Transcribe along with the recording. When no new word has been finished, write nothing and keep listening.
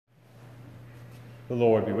The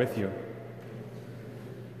Lord be with you.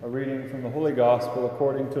 A reading from the Holy Gospel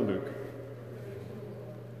according to Luke.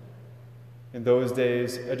 In those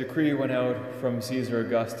days, a decree went out from Caesar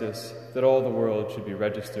Augustus that all the world should be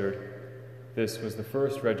registered. This was the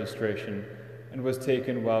first registration, and was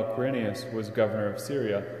taken while Quirinius was governor of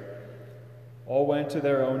Syria. All went to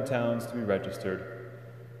their own towns to be registered.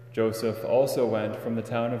 Joseph also went from the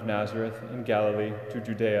town of Nazareth in Galilee to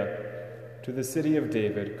Judea, to the city of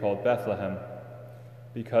David called Bethlehem,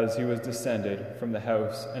 because he was descended from the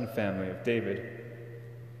house and family of David.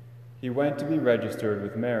 He went to be registered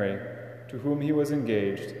with Mary, to whom he was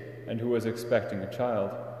engaged and who was expecting a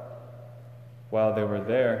child. While they were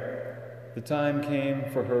there, the time came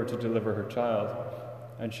for her to deliver her child,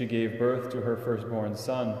 and she gave birth to her firstborn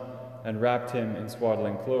son, and wrapped him in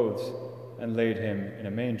swaddling clothes, and laid him in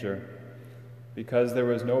a manger, because there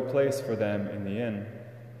was no place for them in the inn.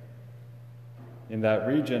 In that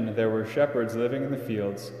region there were shepherds living in the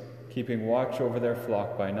fields, keeping watch over their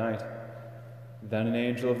flock by night. Then an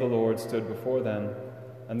angel of the Lord stood before them,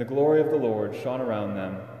 and the glory of the Lord shone around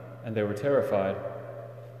them, and they were terrified.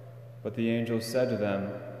 But the angel said to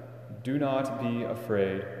them, "Do not be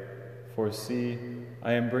afraid, for see,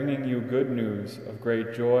 I am bringing you good news of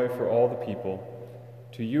great joy for all the people.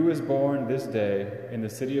 To you is born this day in the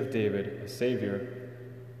city of David a Savior,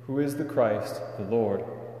 who is the Christ, the Lord.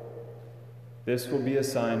 This will be a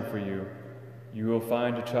sign for you. You will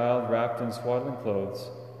find a child wrapped in swaddling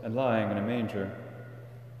clothes and lying in a manger."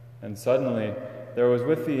 And suddenly there was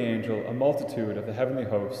with the angel a multitude of the heavenly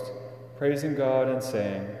host, praising God and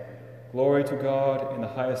saying, "Glory to God in the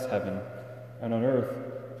highest heaven, and on earth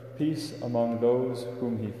peace among those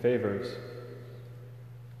whom he favors."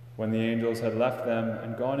 When the angels had left them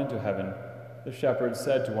and gone into heaven, the shepherds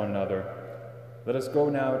said to one another, "Let us go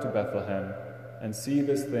now to Bethlehem, and see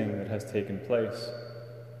this thing that has taken place,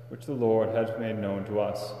 which the Lord has made known to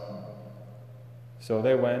us." So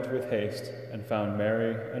they went with haste and found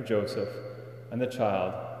Mary and Joseph and the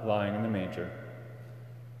child lying in the manger.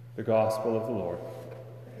 The Gospel of the Lord.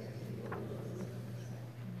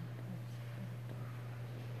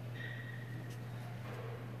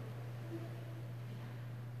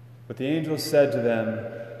 But the angel said to them,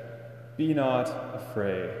 "Be not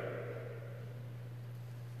afraid."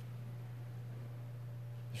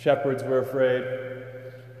 The shepherds were afraid,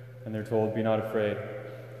 and they're told, "Be not afraid."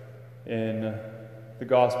 In the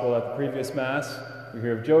Gospel at the previous Mass, we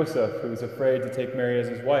hear of Joseph, who is afraid to take Mary as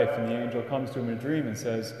his wife, and the angel comes to him in a dream and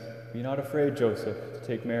says, "Be not afraid, Joseph, to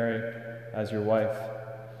take Mary as your wife."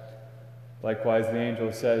 Likewise, the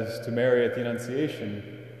angel says to Mary at the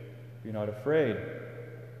Annunciation, "Be not afraid,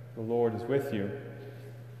 the Lord is with you."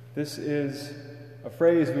 This is a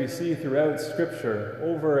phrase we see throughout Scripture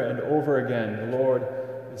over and over again. The Lord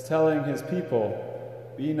is telling his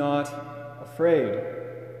people, "Be not afraid.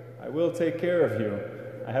 I will take care of you.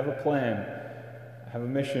 I have a plan. I have a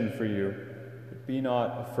mission for you. But be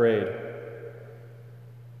not afraid."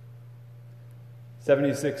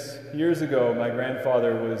 76 years ago, my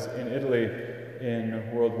grandfather was in Italy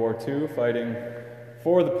in World War II, fighting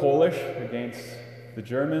for the Polish against the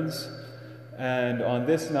Germans. And on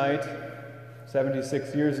this night,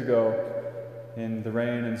 76 years ago, in the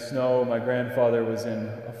rain and snow, my grandfather was in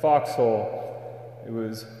a foxhole. It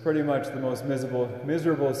was pretty much the most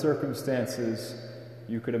miserable circumstances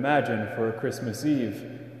you could imagine for a Christmas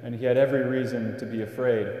Eve, and he had every reason to be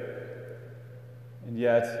afraid. And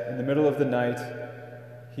yet, in the middle of the night,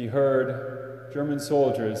 he heard German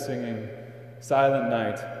soldiers singing "Silent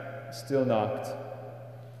Night, Still Nacht."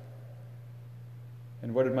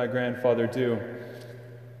 And what did my grandfather do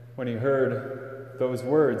when he heard those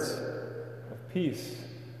words of peace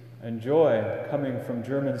and joy coming from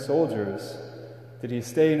German soldiers? Did he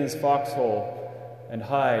stay in his foxhole and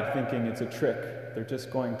hide, thinking it's a trick, they're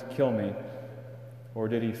just going to kill me? Or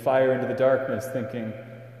did he fire into the darkness, thinking,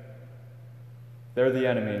 they're the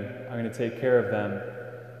enemy, I'm going to take care of them?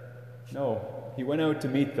 No, he went out to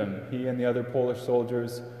meet them. He and the other Polish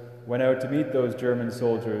soldiers went out to meet those German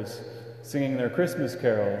soldiers, singing their Christmas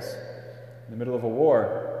carols in the middle of a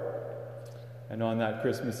war. And on that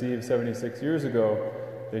Christmas Eve 76 years ago,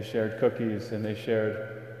 they shared cookies and they shared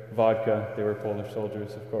vodka. They were Polish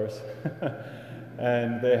soldiers, of course.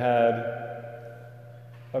 And they had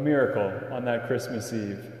a miracle on that Christmas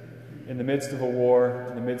Eve. In the midst of a war,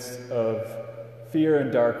 in the midst of fear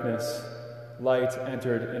and darkness, light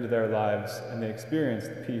entered into their lives, and they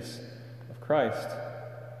experienced the peace of Christ.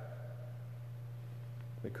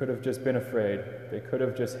 They could have just been afraid. They could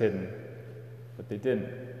have just hidden, but they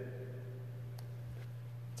didn't.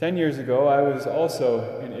 10 years ago, I was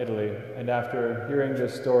also in Italy, and after hearing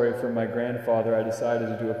this story from my grandfather, I decided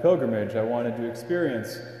to do a pilgrimage. I wanted to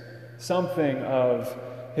experience something of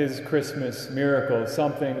his Christmas miracle,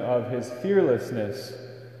 something of his fearlessness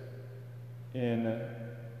in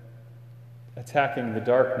attacking the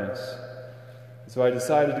darkness. So I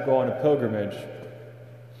decided to go on a pilgrimage.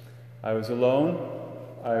 I was alone,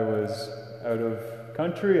 I was out of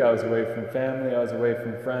country, I was away from family, I was away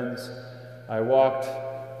from friends. I walked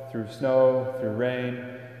through snow, through rain,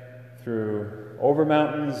 over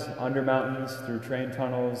mountains, under mountains, through train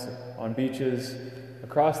tunnels, on beaches,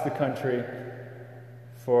 across the country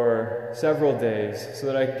for several days so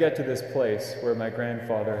that I could get to this place where my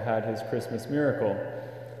grandfather had his Christmas miracle.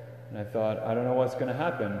 And I thought, I don't know what's going to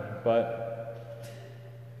happen, but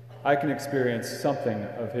I can experience something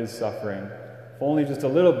of his suffering, if only just a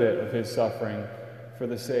little bit of his suffering, for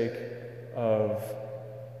the sake of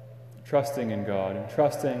trusting in God and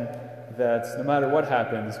trusting that no matter what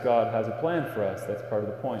happens, God has a plan for us. That's part of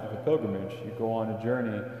the point of a pilgrimage. You go on a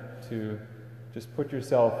journey to just put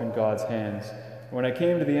yourself in God's hands. When I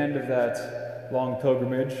came to the end of that long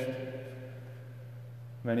pilgrimage,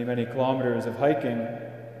 many, many kilometers of hiking,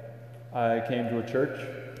 I came to a church,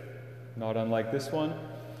 not unlike this one,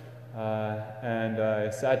 and I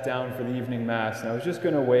sat down for the evening Mass, and I was just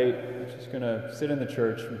going to wait, just going to sit in the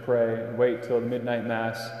church and pray and wait till the midnight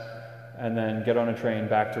Mass, and then get on a train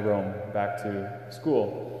back to Rome, back to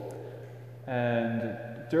school. And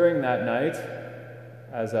during that night,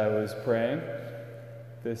 as I was praying,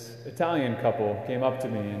 this Italian couple came up to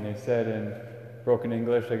me and they said in broken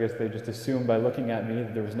English, I guess they just assumed by looking at me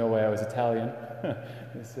that there was no way I was Italian.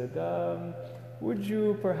 They said, would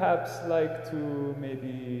you perhaps like to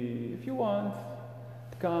maybe, if you want,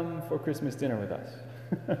 come for Christmas dinner with us?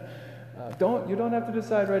 You don't have to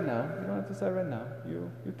decide right now. You don't have to decide right now.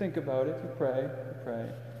 You think about it, you pray,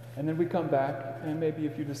 and then we come back, and maybe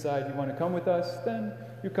if you decide you want to come with us, then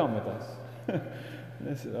you come with us. And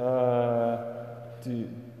I said,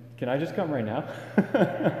 can I just come right now?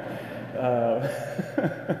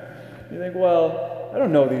 You think, well, I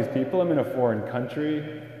don't know these people. I'm in a foreign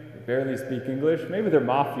country. I barely speak English. Maybe they're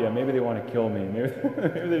mafia. Maybe they want to kill me. Maybe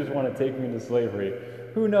they just want to take me into slavery.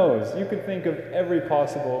 Who knows? You could think of every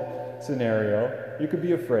possible scenario. You could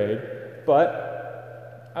be afraid.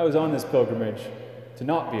 But I was on this pilgrimage to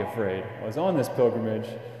not be afraid. I was on this pilgrimage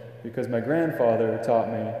because my grandfather taught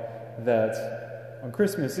me that on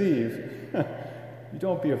Christmas Eve, you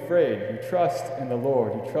don't be afraid. You trust in the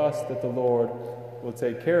Lord. You trust that the Lord will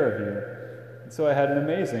take care of you. And so I had an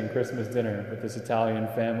amazing Christmas dinner with this Italian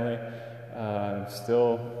family. I'm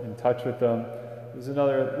still in touch with them. It was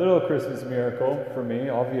another little Christmas miracle for me.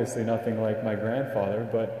 Obviously nothing like my grandfather,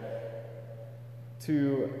 but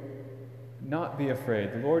to not be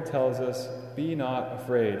afraid. The Lord tells us, be not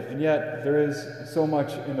afraid. And yet there is so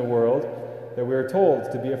much in the world that we're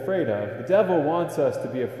told to be afraid of. The devil wants us to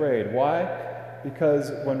be afraid. Why?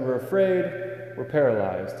 Because when we're afraid, we're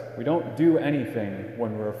paralyzed. We don't do anything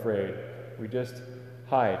when we're afraid. We just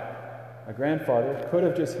hide. My grandfather could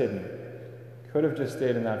have just hidden, could have just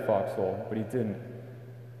stayed in that foxhole, but he didn't.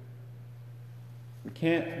 We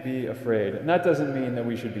can't be afraid. And that doesn't mean that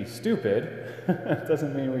we should be stupid. It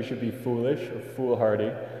doesn't mean we should be foolish or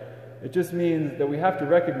foolhardy. It just means that we have to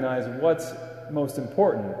recognize what's most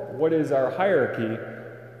important. What is our hierarchy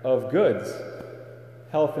of goods?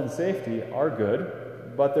 Health and safety are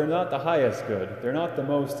good, but they're not the highest good. They're not the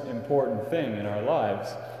most important thing in our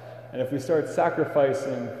lives. And if we start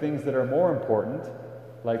sacrificing things that are more important,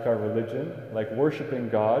 like our religion, like worshiping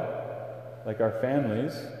God, like our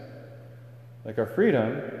families, like our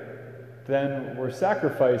freedom, then we're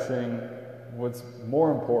sacrificing what's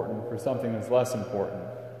more important for something that's less important.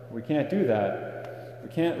 We can't do that. We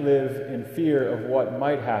can't live in fear of what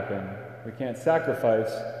might happen. We can't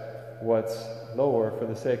sacrifice what's lower for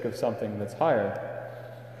the sake of something that's higher.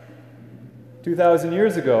 2,000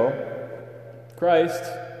 years ago, Christ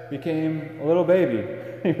became a little baby.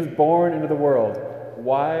 He was born into the world.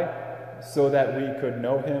 Why? So that we could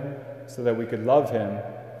know him, so that we could love him,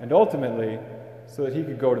 and ultimately, so that he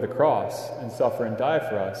could go to the cross and suffer and die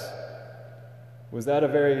for us. Was that a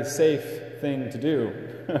very safe thing to do?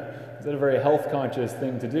 Was that a very health-conscious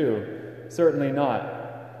thing to do? Certainly not.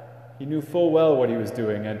 He knew full well what he was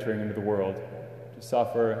doing entering into the world, to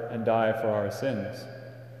suffer and die for our sins.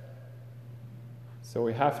 So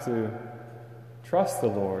we have to trust the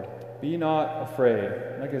Lord. Be not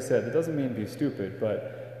afraid. Like I said, it doesn't mean be stupid,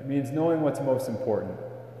 but it means knowing what's most important,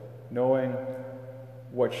 knowing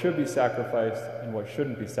what should be sacrificed and what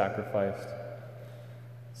shouldn't be sacrificed.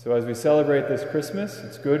 So as we celebrate this Christmas,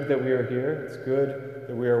 it's good that we are here. It's good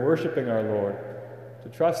that we are worshiping our Lord. to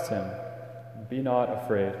trust him. Be not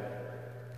afraid.